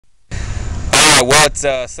Alright, well,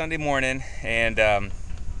 it's Sunday morning, and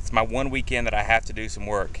it's my one weekend that I have to do some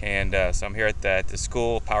work, and so I'm here at the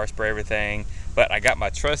school, power spray everything, but I got my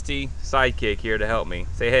trusty sidekick here to help me.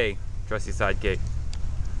 Say hey, trusty sidekick.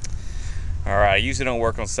 Alright, I usually don't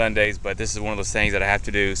work on Sundays, but this is one of those things that I have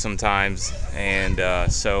to do sometimes,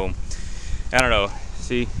 and so, I don't know,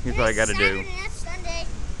 see, here's what I got to do. Sunday.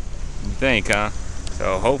 You think, huh?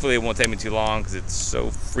 So hopefully it won't take me too long because it's so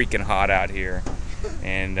freaking hot out here.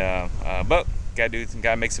 And but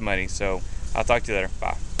gotta make some money. So I'll talk to you later.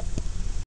 Bye.